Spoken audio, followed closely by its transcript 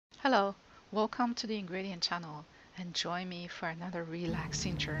Hello, welcome to the ingredient channel and join me for another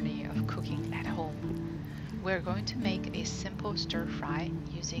relaxing journey of cooking at home. We're going to make a simple stir fry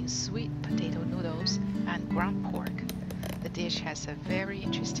using sweet potato noodles and ground pork. The dish has a very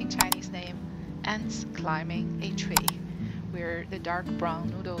interesting Chinese name, ants climbing a tree, where the dark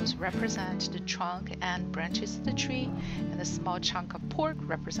brown noodles represent the trunk and branches of the tree and the small chunk of pork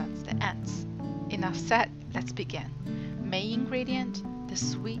represents the ants. Enough said, let's begin. Main ingredient, the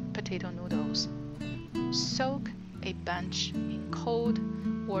sweet potato noodles. Soak a bunch in cold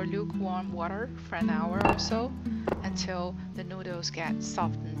or lukewarm water for an hour or so until the noodles get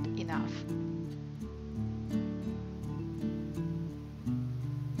softened enough.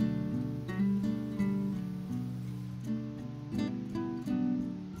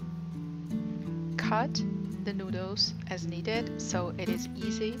 Cut the noodles as needed so it is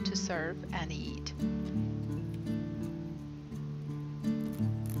easy to serve and eat.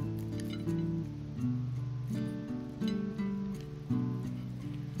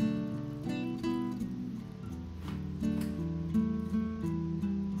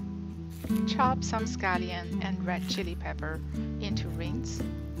 Chop some scallion and red chili pepper into rings.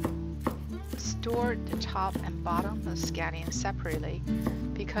 Store the top and bottom of scallion separately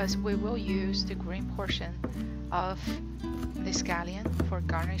because we will use the green portion of the scallion for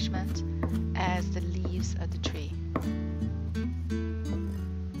garnishment as the leaves of the tree.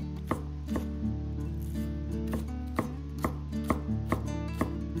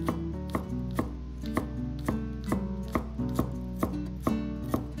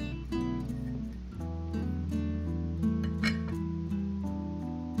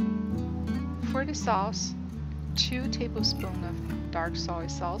 For the sauce, 2 tablespoons of dark soy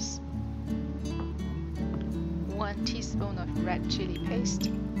sauce, 1 teaspoon of red chili paste.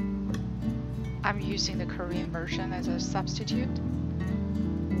 I'm using the Korean version as a substitute.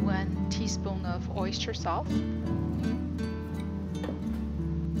 1 teaspoon of oyster sauce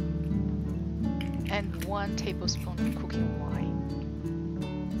and 1 tablespoon of cooking wine.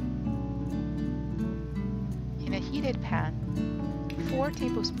 In a heated pan, 4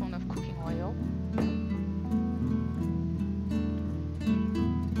 tablespoons of cooking oil,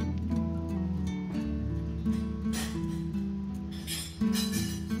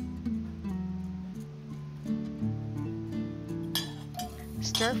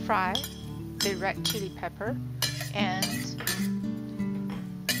 stir fry the red chili pepper and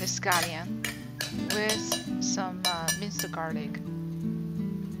the scallion with some minced garlic.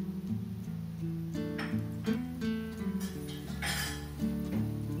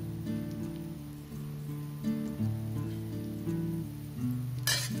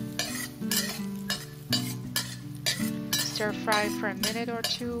 Stir fry for a minute or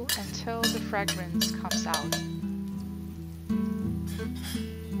two until the fragrance comes out.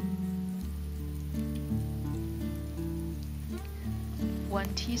 One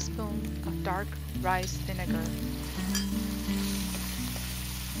teaspoon of dark rice vinegar.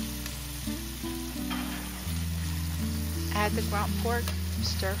 Add the ground pork,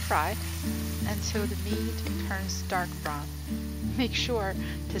 stir fry until the meat turns dark brown. Make sure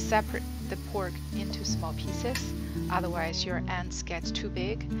to separate the pork into small pieces, otherwise your ants get too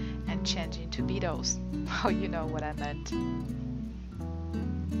big and change into beetles. Oh, you know what I meant.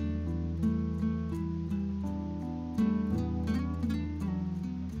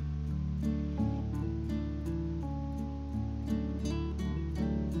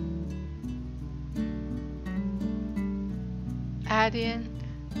 Add in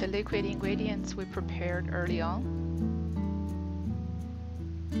the liquid ingredients we prepared early on.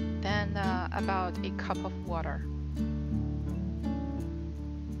 Then about a cup of water.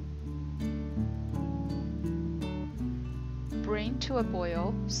 Bring to a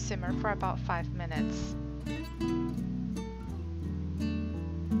boil, simmer for about 5 minutes.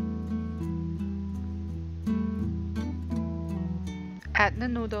 Add the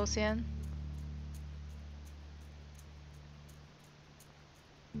noodles in.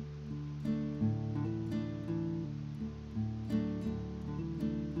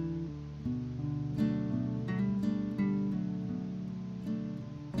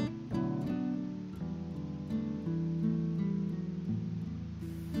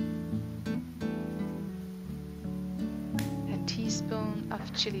 Teaspoon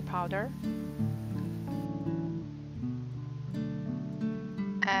of chili powder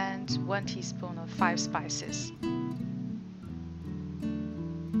and 1 teaspoon of 5 spices.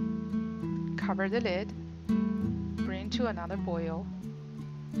 Cover the lid, bring to another boil,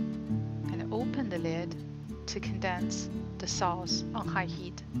 and open the lid to condense the sauce on high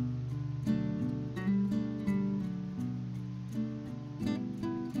heat.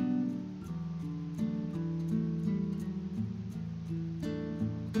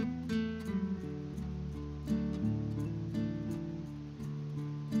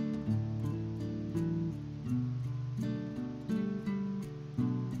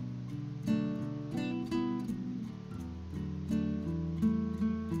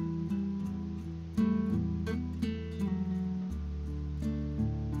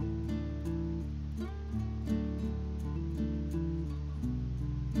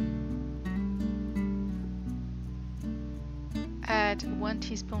 add 1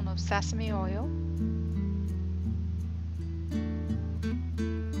 teaspoon of sesame oil.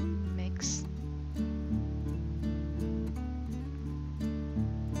 Mix.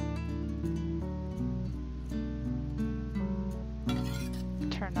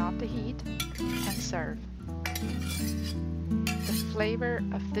 Turn off the heat and serve. The flavor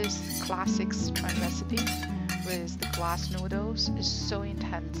of this classic Sichuan recipe with the glass noodles is so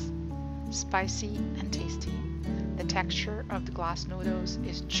intense, spicy and tasty. The texture of the glass noodles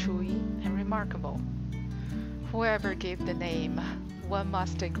is chewy and remarkable. Whoever gave the name, one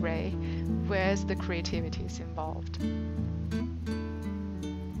must agree with the creativities involved.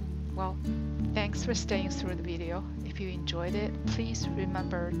 Well, thanks for staying through the video. If you enjoyed it, please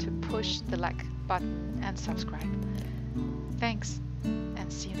remember to push the like button and subscribe. Thanks,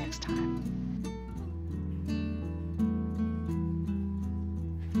 and see you next time.